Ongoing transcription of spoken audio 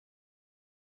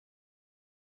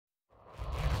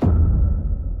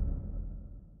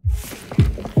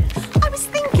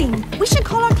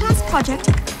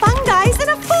project, Fun Guys in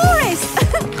a Forest.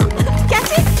 Get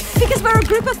it? Because we're a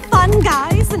group of fun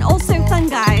guys and also fun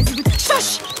guys.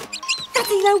 Shush!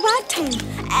 That's Elo Wagtail,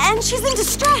 and she's in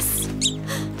distress.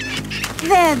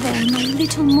 There, my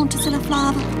little Montezilla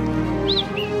flower.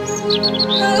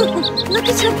 Oh, look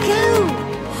at her go.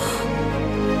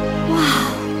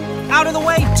 Wow. Out of the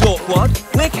way, Dorkwad.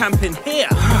 We're camping here.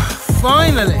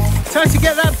 Finally. Time to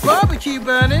get that barbecue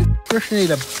burning. Just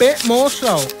need a bit more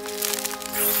salt.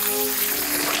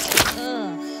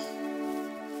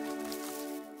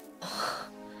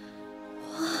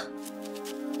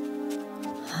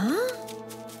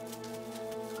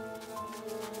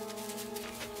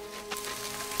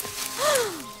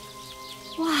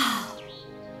 Wow.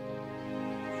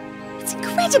 It's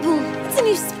incredible. It's a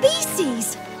new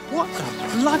species. What the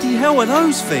bloody hell are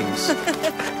those things?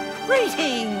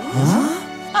 Greetings.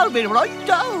 Huh? I'll be right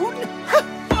down.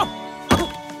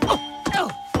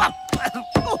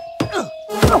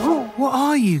 What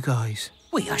are you guys?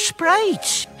 We are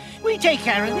sprites. We take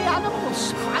care of the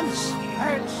animals. Plants,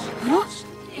 birds,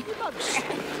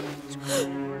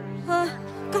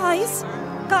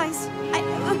 Guys,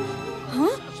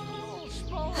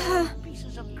 small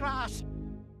pieces of grass.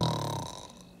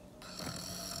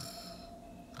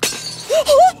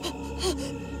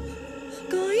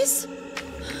 Guys?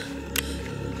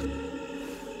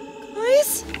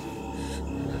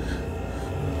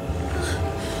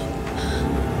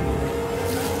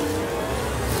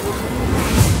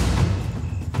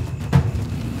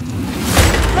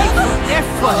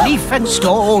 For leaf and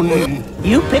stone,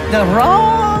 you picked the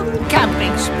wrong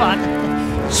camping spot.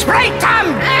 Sprite them!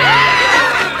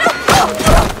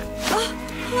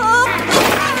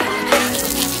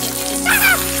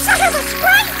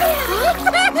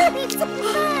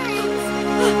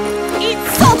 Eat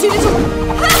salty little...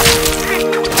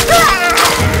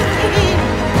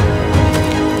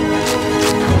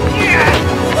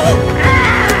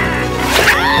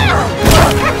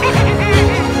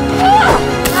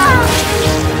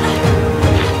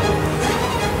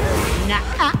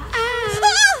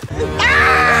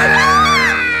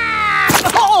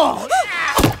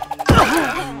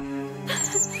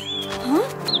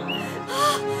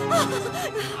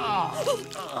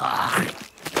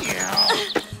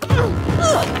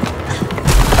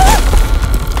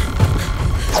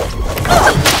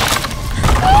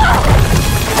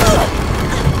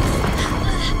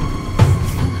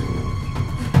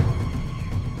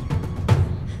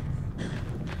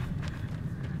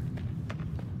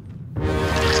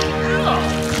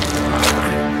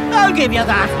 I'll give you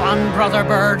that one, Brother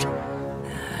Bird.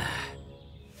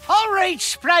 All right,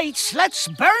 sprites, let's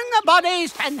burn the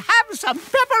bodies and have some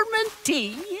peppermint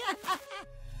tea.